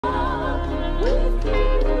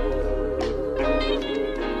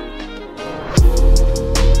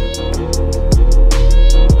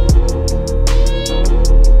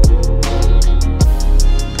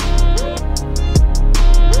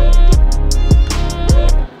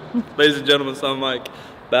Ladies and gentlemen, so I'm Mike,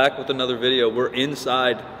 back with another video. We're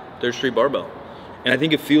inside their Street Barbell, and I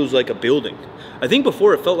think it feels like a building. I think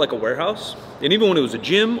before it felt like a warehouse, and even when it was a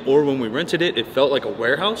gym or when we rented it, it felt like a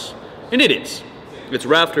warehouse, and it is. It's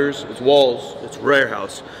rafters, it's walls, it's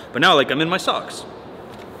warehouse, but now like I'm in my socks.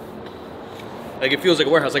 Like it feels like a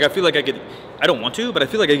warehouse. Like I feel like I don't want to, but I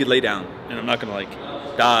feel like I could lay down and I'm not gonna like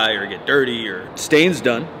die or get dirty or stains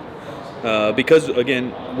done. Because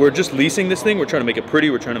again, we're just leasing this thing. We're trying to make it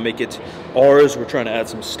pretty. We're trying to make it ours. We're trying to add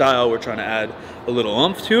some style. We're trying to add a little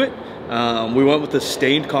oomph to it. We went with the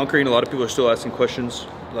stained concrete, and a lot of people are still asking questions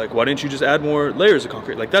like, why didn't you just add more layers of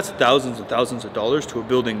concrete? Like that's thousands and thousands of dollars to a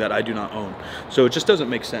building that I do not own. So it just doesn't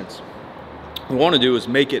make sense. What we want to do is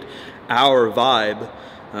make it our vibe,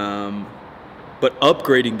 but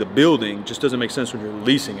upgrading the building just doesn't make sense when you're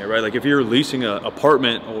leasing it, right? Like if you're leasing an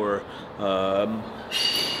apartment or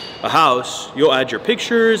a house, you'll add your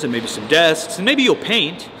pictures and maybe some desks and maybe you'll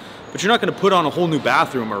paint, but you're not going to put on a whole new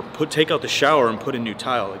bathroom or take out the shower and put in new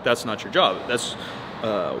tile. Like that's not your job. That's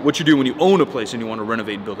what you do when you own a place and you want to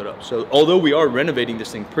renovate and build it up. So although we are renovating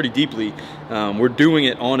this thing pretty deeply, we're doing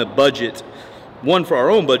it on a budget, one for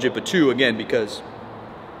our own budget, but two, again, because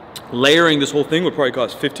layering this whole thing would probably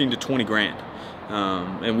cost 15 to 20 grand.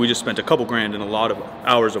 And we just spent a couple grand and a lot of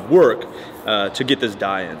hours of work to get this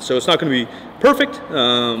dye in. So it's not going to be perfect,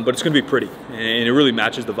 but it's going to be pretty. And it really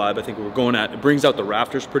matches the vibe I think we're going at. It brings out the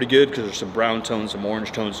rafters pretty good because there's some brown tones, some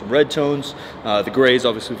orange tones, some red tones. The gray is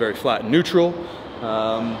obviously very flat and neutral.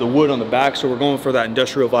 The wood on the back, so we're going for that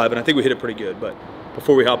industrial vibe, and I think we hit it pretty good. But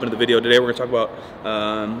before we hop into the video today, we're going to talk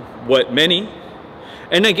about what many,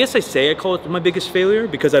 and I guess I call it my biggest failure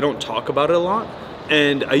because I don't talk about it a lot.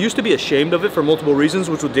 And I used to be ashamed of it for multiple reasons,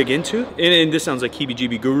 which we'll dig into. And this sounds like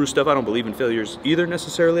heebie-jeebie guru stuff. I don't believe in failures either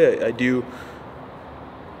necessarily.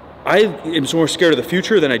 I am more scared of the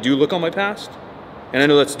future than I do look on my past. And I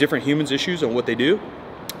know that's different humans' issues and what they do.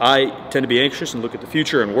 I tend to be anxious and look at the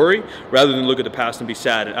future and worry rather than look at the past and be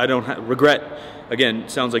sad. I don't regret. Again,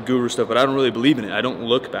 sounds like guru stuff, but I don't really believe in it. I don't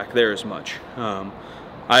look back there as much. I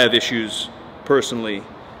have issues personally.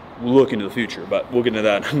 We'll look into the future, but we'll get into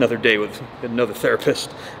that another day with another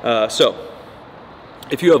therapist. So,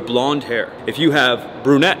 if you have blonde hair, if you have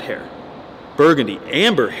brunette hair, burgundy,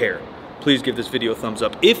 amber hair, please give this video a thumbs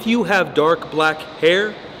up. If you have dark black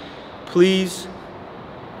hair, please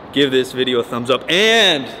give this video a thumbs up.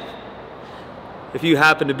 And if you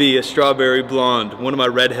happen to be a strawberry blonde, one of my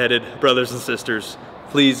redheaded brothers and sisters,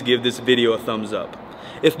 please give this video a thumbs up.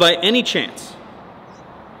 If by any chance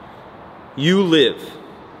you live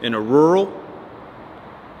in a rural,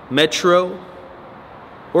 metro,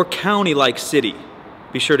 or county-like city,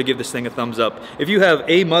 be sure to give this thing a thumbs up. If you have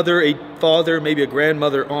a mother, a father, maybe a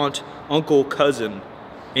grandmother, aunt, uncle, cousin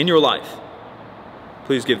in your life,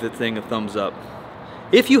 please give this thing a thumbs up.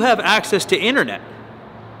 If you have access to internet,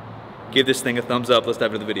 give this thing a thumbs up. Let's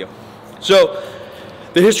dive into the video. So,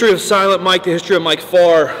 the history of Silent Mike, the history of Mike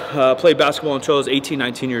Farr, played basketball until I was 18,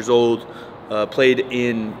 19 years old, played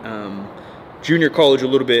in junior college a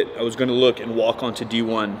little bit. I was going to look and walk onto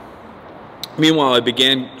D1. Meanwhile, I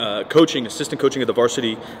began assistant coaching at the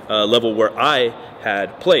varsity level where I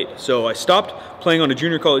had played. So I stopped playing on a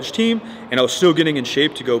junior college team, and I was still getting in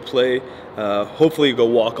shape to go play, hopefully go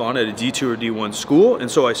walk on at a D2 or D1 school.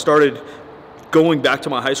 And so I started going back to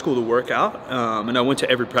my high school to work out, and I went to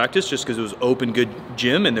every practice just because it was open, good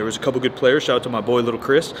gym, and there was a couple good players. Shout out to my boy, little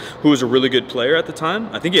Chris, who was a really good player at the time.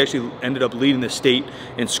 I think he actually ended up leading the state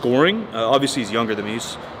in scoring. Obviously, he's younger than me.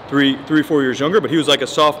 He's 4 years younger, but he was like a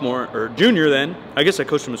sophomore or junior then. I guess I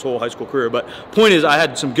coached him his whole high school career, but point is I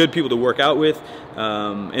had some good people to work out with,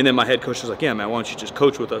 and then my head coach was like, yeah, man, why don't you just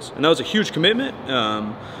coach with us? And that was a huge commitment.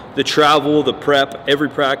 The travel, the prep, every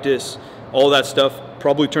practice, all that stuff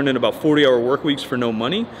probably turned into about 40-hour work weeks for no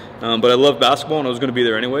money, but I love basketball and I was going to be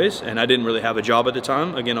there anyways, and I didn't really have a job at the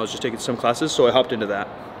time. Again, I was just taking some classes, so I hopped into that.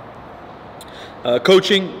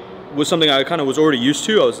 Coaching was something I kind of was already used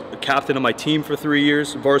to. I was the captain of my team for 3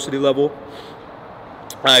 years, varsity level.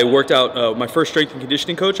 I worked out, my first strength and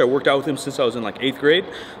conditioning coach, I worked out with him since I was in like 8th grade.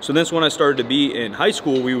 So that's when I started to be in high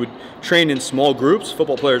school. We would train in small groups,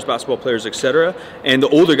 football players, basketball players, etc. And the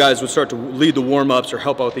older guys would start to lead the warm-ups or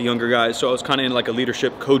help out the younger guys. So I was kind of in like a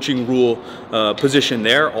leadership coaching role position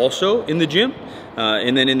there also in the gym.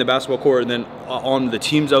 And then in the basketball court, and then on the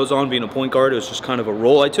teams I was on, being a point guard, it was just kind of a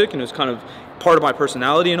role I took, and it was kind of part of my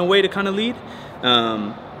personality in a way to kind of lead.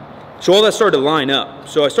 So all that started to line up.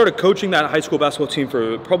 So I started coaching that high school basketball team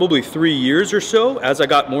for probably 3 years or so. As I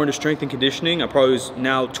got more into strength and conditioning, I probably was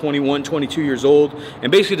now 21, 22 years old,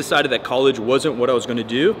 and basically decided that college wasn't what I was gonna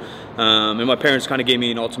do. And my parents kind of gave me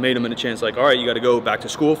an ultimatum and a chance, like, all right, you gotta go back to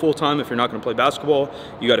school full time if you're not gonna play basketball.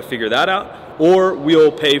 You gotta figure that out, or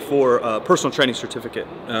we'll pay for a personal training certificate.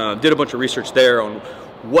 Did a bunch of research there on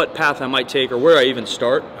what path I might take or where I even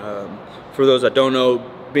start. For those that don't know,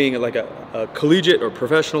 being like a collegiate or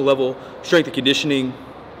professional level strength and conditioning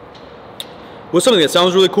was something that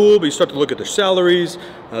sounds really cool, but you start to look at their salaries,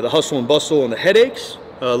 the hustle and bustle and the headaches,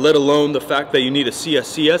 let alone the fact that you need a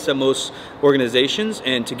CSCS at most organizations.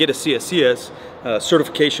 And to get a CSCS,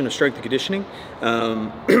 certification of strength and conditioning,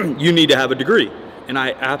 you need to have a degree. And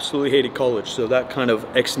I absolutely hated college, so that kind of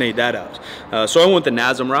ex-nayed that out. So I went the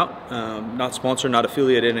NASM route, not sponsored, not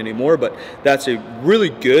affiliated anymore, but that's a really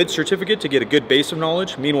good certificate to get a good base of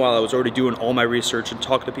knowledge. Meanwhile, I was already doing all my research and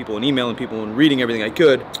talking to people and emailing people and reading everything I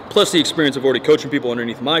could, plus the experience of already coaching people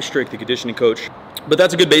underneath my strength and conditioning coach. But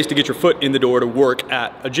that's a good base to get your foot in the door to work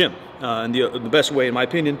at a gym. And the best way, in my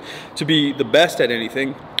opinion, to be the best at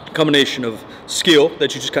anything, combination of skill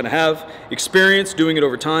that you just kind of have, experience doing it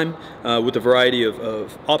over time with a variety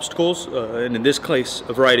of obstacles, and in this case,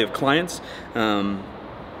 a variety of clients, and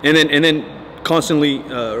then constantly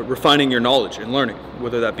refining your knowledge and learning,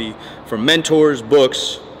 whether that be from mentors,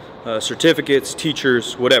 books, certificates,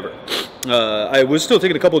 teachers, whatever. I was still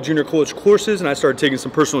taking a couple of junior college courses, and I started taking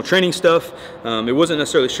some personal training stuff. It wasn't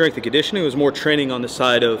necessarily strength and conditioning, it was more training on the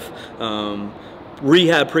side of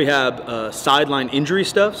rehab, prehab, sideline injury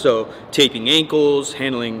stuff. So taping ankles,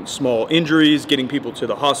 handling small injuries, getting people to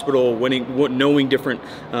the hospital, knowing different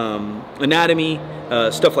anatomy,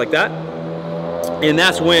 stuff like that. And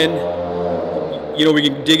that's when, you know, we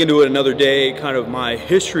can dig into it another day, kind of my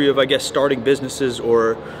history of, I guess, starting businesses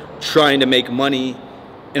or trying to make money.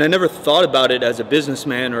 And I never thought about it as a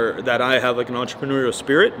businessman or that I have like an entrepreneurial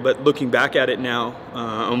spirit, but looking back at it now,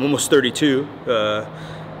 I'm almost 32,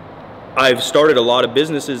 I've started a lot of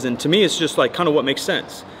businesses, and to me it's just like kind of what makes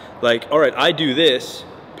sense. Like, all right, I do this,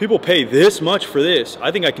 people pay this much for this,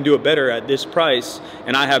 I think I can do it better at this price,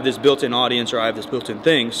 and I have this built-in audience or I have this built-in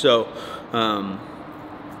thing. So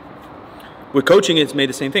with coaching, it's made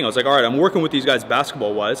the same thing. I was like, all right, I'm working with these guys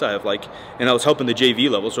basketball wise. I have like, and I was helping the JV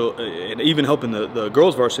level, so and even helping the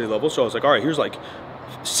girls varsity level. So I was like, all right, here's like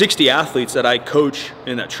 60 athletes that I coach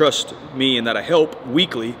and that trust me and that I help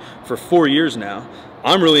weekly for 4 years now.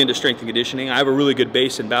 I'm really into strength and conditioning. I have a really good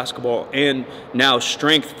base in basketball and now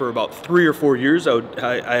strength. For about 3 or 4 years,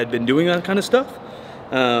 I had been doing that kind of stuff.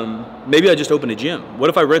 Maybe I just opened a gym. What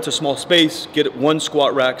if I rent a small space, get one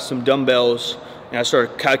squat rack, some dumbbells, and I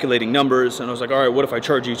started calculating numbers, and I was like, all right, what if I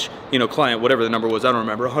charge each, you know, client, whatever the number was, I don't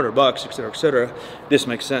remember, $100, et cetera, et cetera. This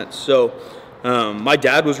makes sense. So my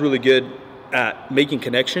dad was really good at making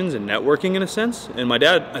connections and networking in a sense. And my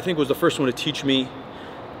dad, I think, was the first one to teach me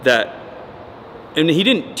that, and he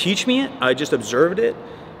didn't teach me it, I just observed it,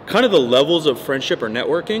 kind of the levels of friendship or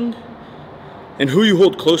networking and who you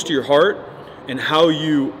hold close to your heart and how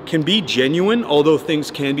you can be genuine, although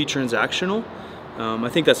things can be transactional. I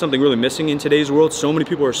think that's something really missing in today's world. So many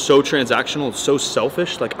people are so transactional and so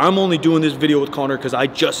selfish. Like, I'm only doing this video with Connor because I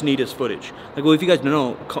just need his footage. Like, well, if you guys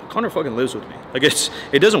know, Connor fucking lives with me. Like,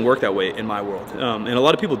 it doesn't work that way in my world. And a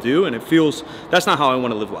lot of people do, and it feels, that's not how I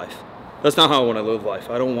want to live life. That's not how I want to live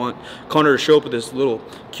life. I don't want Connor to show up with this little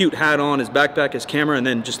cute hat on, his backpack, his camera, and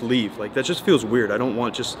then just leave. Like, that just feels weird. I don't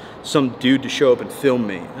want just some dude to show up and film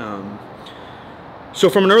me. So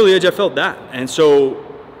from an early age, I felt that. And so,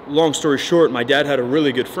 long story short, my dad had a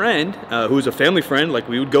really good friend who was a family friend. Like,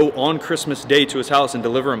 we would go on Christmas Day to his house and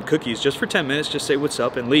deliver him cookies just for 10 minutes, just say what's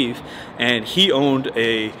up and leave. And he owned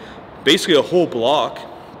basically a whole block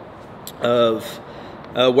of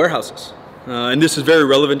warehouses. And this is very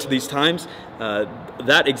relevant to these times.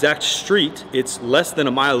 That exact street, it's less than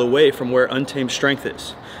a mile away from where Untamed Strength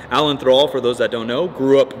is. Alan Thrall, for those that don't know,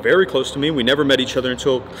 grew up very close to me. We never met each other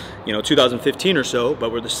until, 2015 or so,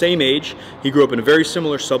 but we're the same age. He grew up in a very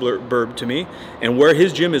similar suburb to me. And where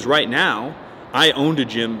his gym is right now, I owned a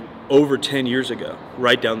gym over 10 years ago,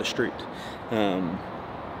 right down the street.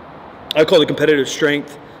 I called it competitive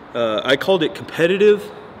strength. I called it competitive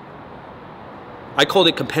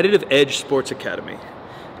Edge Sports Academy.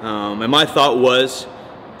 And my thought was,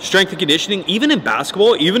 strength and conditioning, even in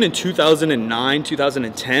basketball, even in 2009,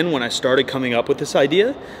 2010, when I started coming up with this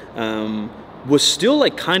idea, was still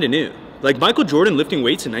like kind of new. Like, Michael Jordan lifting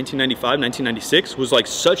weights in 1995, 1996 was like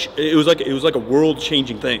it was like a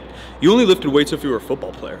world-changing thing. You only lifted weights if you were a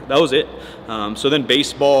football player. That was it. So then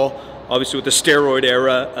baseball, obviously with the steroid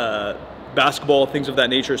era, basketball, things of that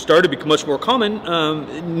nature started to become much more common,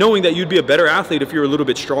 knowing that you'd be a better athlete if you're a little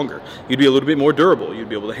bit stronger. You'd be a little bit more durable. You'd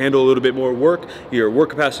be able to handle a little bit more work. Your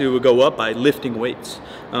work capacity would go up by lifting weights.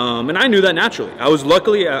 And I knew that naturally. I was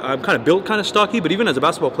luckily, I'm kind of built kind of stocky, but even as a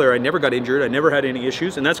basketball player, I never got injured. I never had any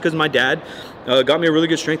issues. And that's because my dad got me a really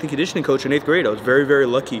good strength and conditioning coach in 8th grade. I was very, very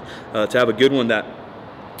lucky to have a good one that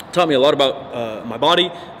taught me a lot about my body,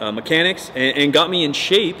 mechanics, and got me in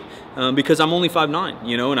shape. Because I'm only 5'9",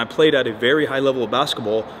 you know, and I played at a very high level of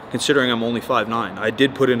basketball considering I'm only 5'9". I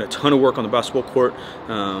did put in a ton of work on the basketball court,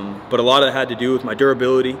 but a lot of it had to do with my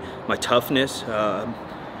durability, my toughness,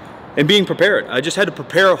 and being prepared. I just had to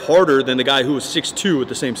prepare harder than the guy who was 6'2" with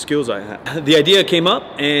the same skills I had. The idea came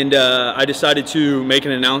up, and I decided to make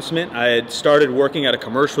an announcement. I had started working at a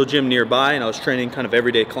commercial gym nearby, and I was training kind of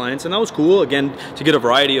everyday clients, and that was cool, again, to get a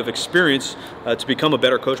variety of experience to become a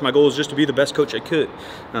better coach. My goal was just to be the best coach I could.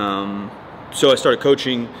 So I started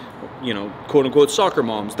coaching, you know, quote unquote soccer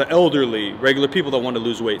moms, the elderly, regular people that wanted to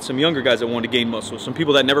lose weight, some younger guys that wanted to gain muscle, some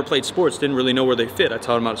people that never played sports, didn't really know where they fit. I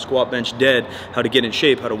taught them how to squat, bench, dead, how to get in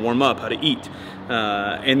shape, how to warm up, how to eat.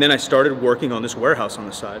 And then I started working on this warehouse on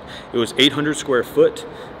the side. It was 800 square foot.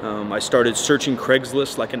 I started searching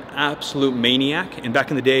Craigslist like an absolute maniac. And back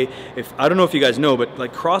in the day, I don't know if you guys know, but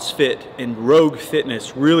like CrossFit and Rogue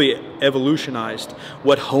Fitness really evolutionized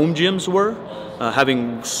what home gyms were.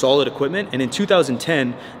 Having solid equipment, and in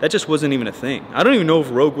 2010 that just wasn't even a thing. I don't even know if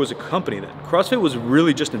Rogue was a company then. CrossFit was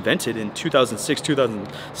really just invented in 2006,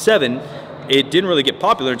 2007. It didn't really get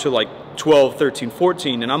popular until like 12, 13,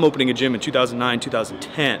 14, and I'm opening a gym in 2009,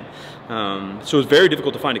 2010. So it was very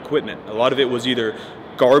difficult to find equipment. A lot of it was either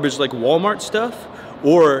garbage like Walmart stuff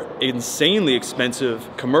or insanely expensive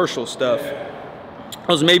commercial stuff. It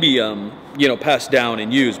was maybe you know, passed down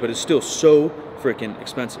and used, but it's still so freaking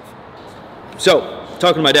expensive. So,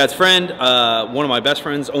 talking to my dad's friend, one of my best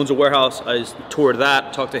friends owns a warehouse. I just toured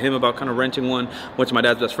that, talked to him about kind of renting one, went to my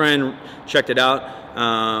dad's best friend, checked it out,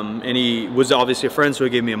 and he was obviously a friend, so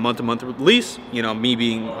he gave me a month-to-month lease. You know, me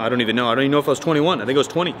being, I don't even know if I was 21, I think I was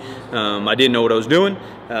 20. I didn't know what I was doing,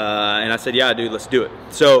 and I said, yeah, dude, let's do it.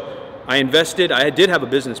 So, I invested. I did have a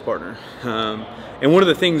business partner, and one of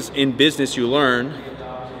the things in business you learn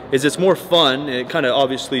is it's more fun, and it kind of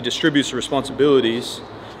obviously distributes the responsibilities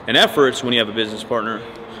and efforts when you have a business partner.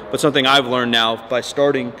 But something I've learned now by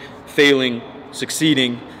starting, failing,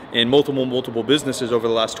 succeeding in multiple businesses over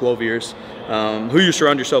the last 12 years, who you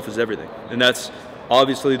surround yourself is everything. And that's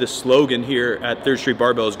obviously the slogan here at Street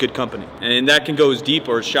Barbell is good company. And that can go as deep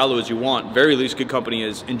or as shallow as you want. Very least good company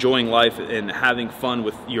is enjoying life and having fun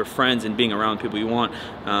with your friends and being around people you want.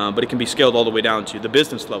 But it can be scaled all the way down to the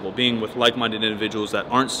business level, being with like-minded individuals that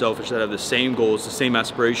aren't selfish, that have the same goals, the same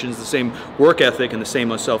aspirations, the same work ethic, and the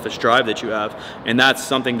same unselfish drive that you have. And that's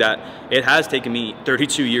something that it has taken me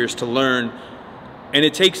 32 years to learn. And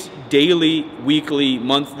it takes daily, weekly,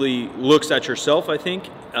 monthly looks at yourself, I think,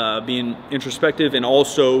 being introspective and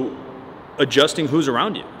also adjusting who's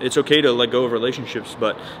around you. It's okay to let go of relationships,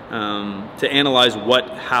 but to analyze what,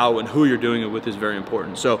 how, and who you're doing it with is very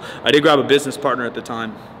important. So I did grab a business partner at the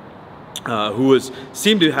time who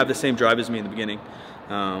seemed to have the same drive as me in the beginning.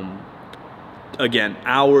 Again,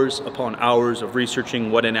 hours upon hours of researching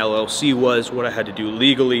what an LLC was, what I had to do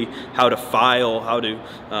legally, how to file, how to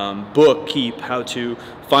bookkeep, how to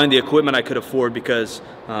find the equipment I could afford, because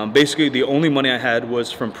basically the only money I had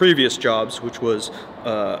was from previous jobs, which was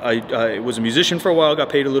I was a musician for a while, got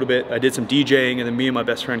paid a little bit. I did some DJing, and then me and my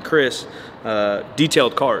best friend Chris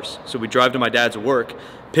detailed cars. So we drive to my dad's work,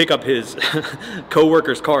 pick up his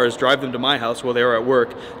co-workers' cars, drive them to my house while they were at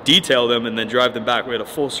work, detail them, and then drive them back. We had a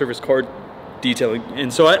full service car detailing.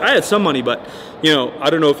 And so I had some money, but you know,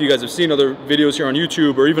 I don't know if you guys have seen other videos here on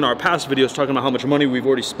YouTube or even our past videos talking about how much money we've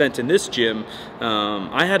already spent in this gym.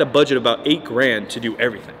 I had a budget of about $8 grand to do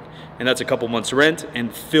everything, and that's a couple months rent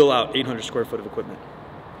and fill out 800 square foot of equipment.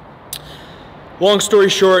 Long story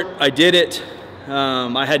short, I did it.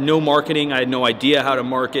 I had no marketing. I had no idea how to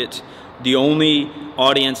market. The only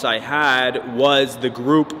audience I had was the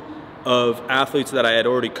group of athletes that I had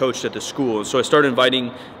already coached at the school. So I started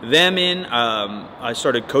inviting them in. I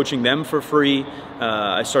started coaching them for free.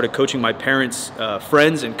 I started coaching my parents'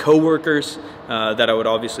 friends and coworkers that I would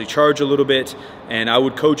obviously charge a little bit. And I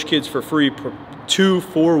would coach kids for free for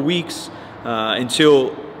 2-4 weeks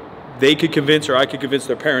until they could convince, or I could convince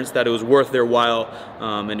their parents that it was worth their while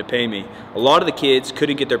and to pay me. A lot of the kids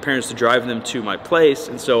couldn't get their parents to drive them to my place,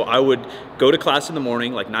 and so I would go to class in the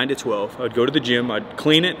morning, like 9 to 12. I would go to the gym, I'd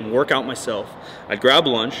clean it and work out myself. I'd grab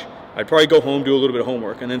lunch, I'd probably go home, do a little bit of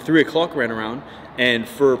homework, and then 3 o'clock ran around, and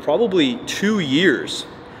for probably 2 years,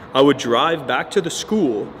 I would drive back to the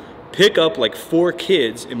school, pick up like 4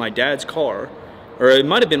 kids in my dad's car, or it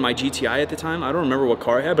might have been my GTI at the time. I don't remember what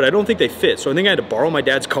car I had, but I don't think they fit. So I think I had to borrow my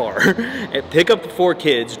dad's car and pick up the 4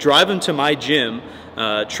 kids, drive them to my gym,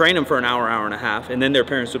 train them for an hour, hour and a half, and then their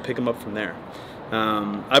parents would pick them up from there.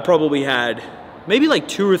 I probably had maybe like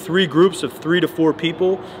 2 or 3 groups of 3 to 4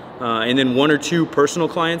 people, and then 1 or 2 personal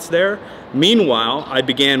clients there. Meanwhile, I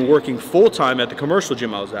began working full-time at the commercial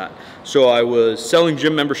gym I was at. So I was selling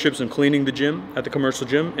gym memberships and cleaning the gym at the commercial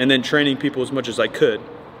gym, and then training people as much as I could.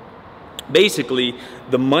 Basically,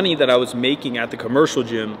 the money that I was making at the commercial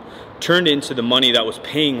gym turned into the money that was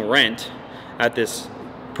paying rent at this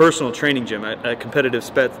personal training gym at a competitive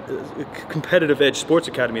edge sports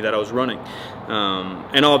academy that I was running.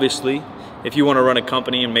 And obviously, if you want to run a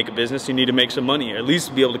company and make a business, you need to make some money, or at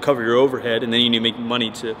least be able to cover your overhead, and then you need to make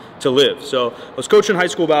money to live. So I was coaching high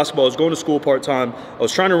school basketball, I was going to school part-time, I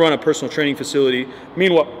was trying to run a personal training facility.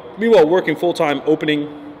 Meanwhile working full-time,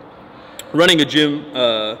 running a gym.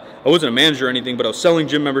 I wasn't a manager or anything, but I was selling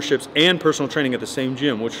gym memberships and personal training at the same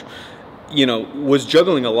gym, which, you know, was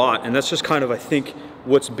juggling a lot. And that's just kind of, I think,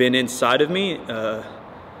 what's been inside of me.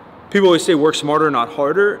 People always say work smarter, not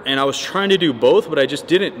harder. And I was trying to do both, but I just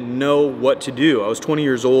didn't know what to do. I was 20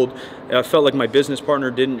 years old. And I felt like my business partner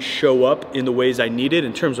didn't show up in the ways I needed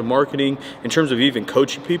in terms of marketing, in terms of even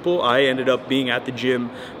coaching people. I ended up being at the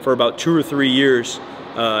gym for about 2 or 3 years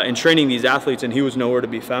and training these athletes, and he was nowhere to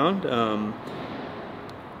be found.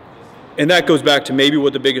 And that goes back to maybe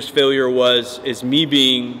what the biggest failure was, is me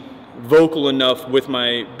being vocal enough with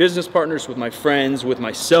my business partners, with my friends, with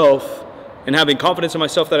myself, and having confidence in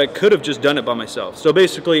myself that I could have just done it by myself. So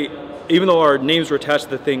basically, even though our names were attached to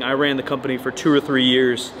the thing, I ran the company for 2 or 3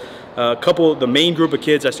 years. The main group of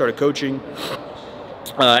kids I started coaching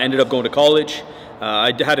ended up going to college.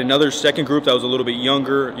 I had another second group that was a little bit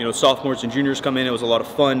younger, you know, sophomores and juniors come in. It was a lot of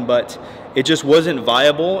fun, but it just wasn't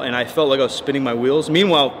viable, and I felt like I was spinning my wheels.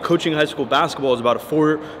 Meanwhile, coaching high school basketball is about a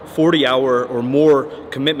 40-hour or more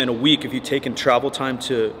commitment a week if you take in travel time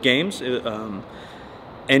to games.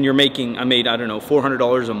 And you're making, I made, I don't know,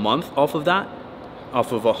 $400 a month off of that,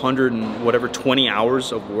 off of 20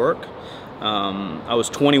 hours of work. I was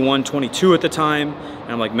 21, 22 at the time,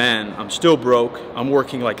 and I'm like, man, I'm still broke. I'm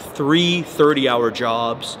working like 3 30-hour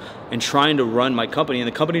jobs and trying to run my company, and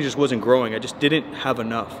the company just wasn't growing. I just didn't have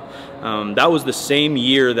enough. That was the same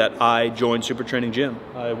year that I joined Super Training Gym.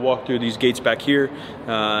 I walked through these gates back here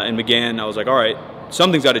and I was like, all right,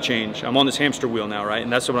 something's got to change. I'm on this hamster wheel now, right? And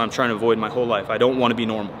that's what I'm trying to avoid my whole life. I don't want to be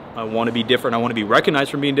normal. I want to be different. I want to be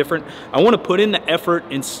recognized for being different. I want to put in the effort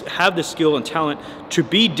and have the skill and talent to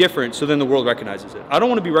be different, so then the world recognizes it. I don't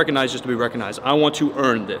want to be recognized just to be recognized. I want to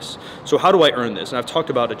earn this. So how do I earn this? And I've talked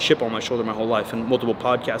about a chip on my shoulder my whole life and multiple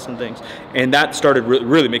podcasts and things. And that started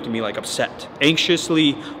really making me like upset,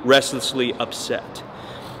 anxiously, restlessly upset.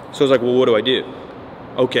 So I was like, well, what do I do?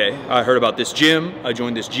 Okay, I heard about this gym. I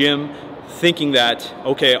joined this gym, thinking that,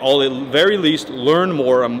 okay, I'll at very least learn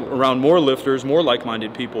more. I'm around more lifters, more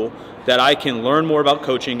like-minded people, that I can learn more about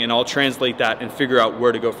coaching, and I'll translate that and figure out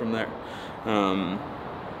where to go from there.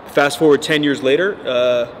 Fast forward 10 years later,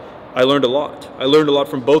 I learned a lot. I learned a lot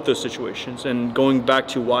from both those situations. And going back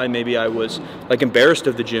to why maybe I was like embarrassed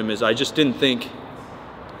of the gym is I just didn't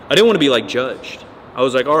want to be like judged. I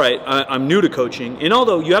was like, all right, I'm new to coaching. And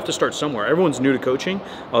although you have to start somewhere, everyone's new to coaching.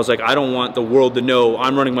 I was like, I don't want the world to know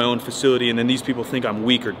I'm running my own facility and then these people think I'm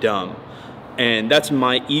weak or dumb. And that's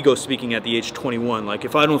my ego speaking at the age of 21. Like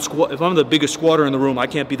if I'm the biggest squatter in the room, I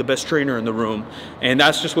can't be the best trainer in the room. And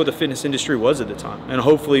that's just what the fitness industry was at the time. And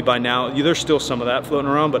hopefully by now, there's still some of that floating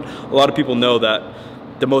around, but a lot of people know that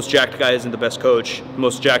the most jacked guy isn't the best coach. The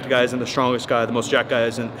most jacked guy isn't the strongest guy. The most jacked guy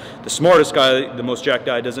isn't the smartest guy. The most jacked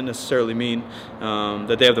guy doesn't necessarily mean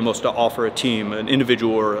that they have the most to offer a team, an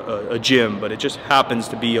individual, or a gym, but it just happens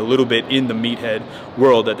to be a little bit in the meathead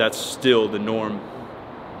world that's still the norm.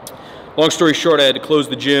 Long story short, I had to close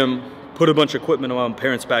the gym, put a bunch of equipment in my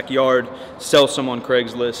parents' backyard, sell some on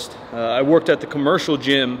Craigslist. I worked at the commercial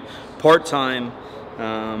gym part-time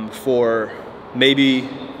for maybe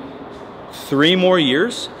 3 more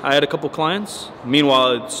years. I had a couple clients.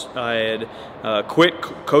 Meanwhile, I had quit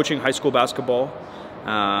coaching high school basketball,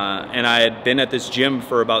 and I had been at this gym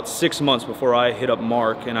for about 6 months before I hit up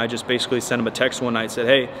Mark, and I just basically sent him a text one night and said,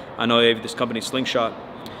 hey, I know you have this company Slingshot.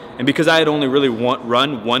 And because I had only really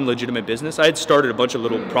run one legitimate business, I had started a bunch of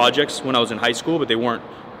little projects when I was in high school, but they weren't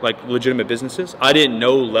like legitimate businesses. I didn't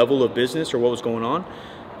know level of business or what was going on.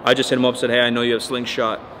 I just hit him up and said, hey, I know you have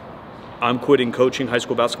Slingshot. I'm quitting coaching high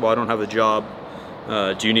school basketball. I don't have a job.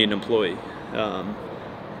 Do you need an employee?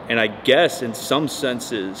 And I guess in some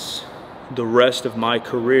senses, the rest of my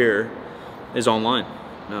career is online.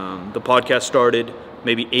 The podcast started,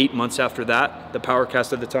 maybe 8 months after that, the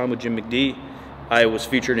Powercast at the time with Jim McD. I was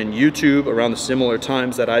featured in YouTube around the similar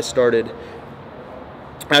times that I started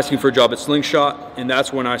asking for a job at Slingshot, and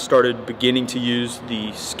that's when I started beginning to use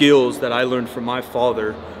the skills that I learned from my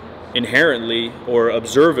father inherently or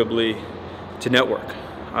observably to network.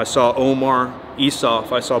 I saw Omar,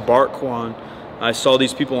 Isaf, I saw Bart Kwan, I saw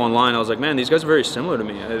these people online. I was like, man, these guys are very similar to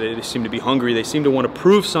me. They seem to be hungry. They seem to want to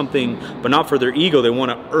prove something, but not for their ego. They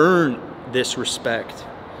want to earn this respect.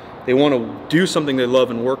 They want to do something they love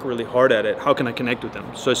and work really hard at it. How can I connect with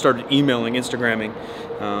them? So I started emailing, Instagramming.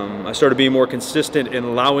 I started being more consistent in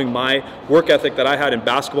allowing my work ethic that I had in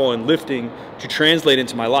basketball and lifting to translate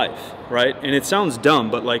into my life, right? And it sounds dumb,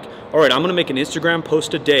 but like, all right, I'm going to make an Instagram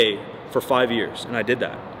post a day for 5 years, and I did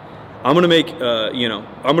that. I'm going to make,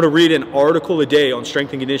 I'm going to read an article a day on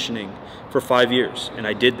strength and conditioning for 5 years, and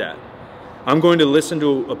I did that. I'm going to listen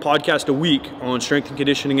to a podcast a week on strength and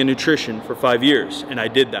conditioning and nutrition for 5 years, and I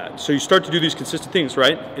did that. So you start to do these consistent things,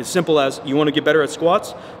 right? As simple as you want to get better at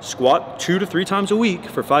squats, squat 2 to 3 times a week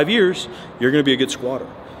for 5 years, you're going to be a good squatter.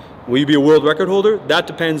 Will you be a world record holder? That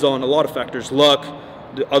depends on a lot of factors, luck,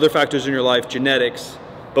 the other factors in your life, genetics,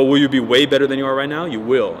 but will you be way better than you are right now? You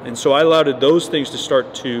will. And so I allowed those things to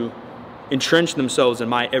start to entrench themselves in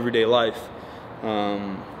my everyday life.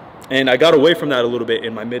 And I got away from that a little bit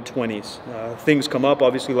in my mid-20s. Things come up,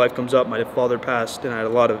 obviously life comes up. My father passed and I had a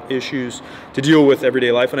lot of issues to deal with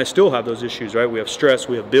everyday life, and I still have those issues, right? We have stress,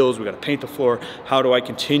 we have bills, we got to paint the floor. How do I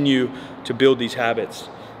continue to build these habits?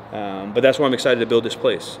 But that's why I'm excited to build this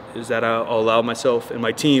place, is that I'll allow myself and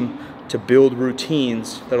my team to build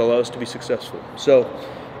routines that allow us to be successful. So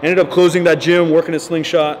I ended up closing that gym, working at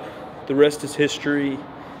Slingshot. The rest is history.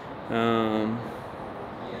 And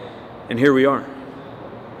here we are.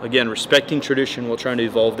 Again, respecting tradition while trying to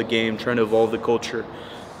evolve the game, trying to evolve the culture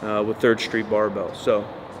with 3rd Street Barbell. So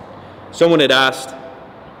someone had asked,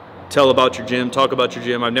 tell about your gym, talk about your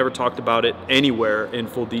gym. I've never talked about it anywhere in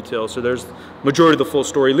full detail. So there's majority of the full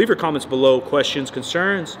story. Leave your comments below, questions,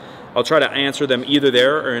 concerns. I'll try to answer them either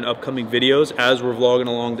there or in upcoming videos as we're vlogging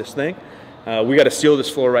along this thing. We got to seal this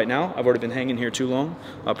floor right now. I've already been hanging here too long.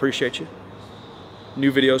 I appreciate you.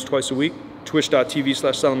 New videos twice a week.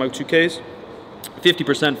 Twitch.tv/silentmikke2ks.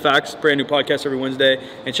 50% Facts, brand new podcast every Wednesday.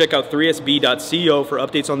 And check out 3sb.co for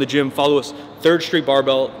updates on the gym. Follow us, 3rd Street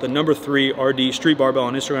Barbell, the number 3 RD Street Barbell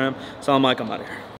on Instagram. Silent Mike, I'm out of here.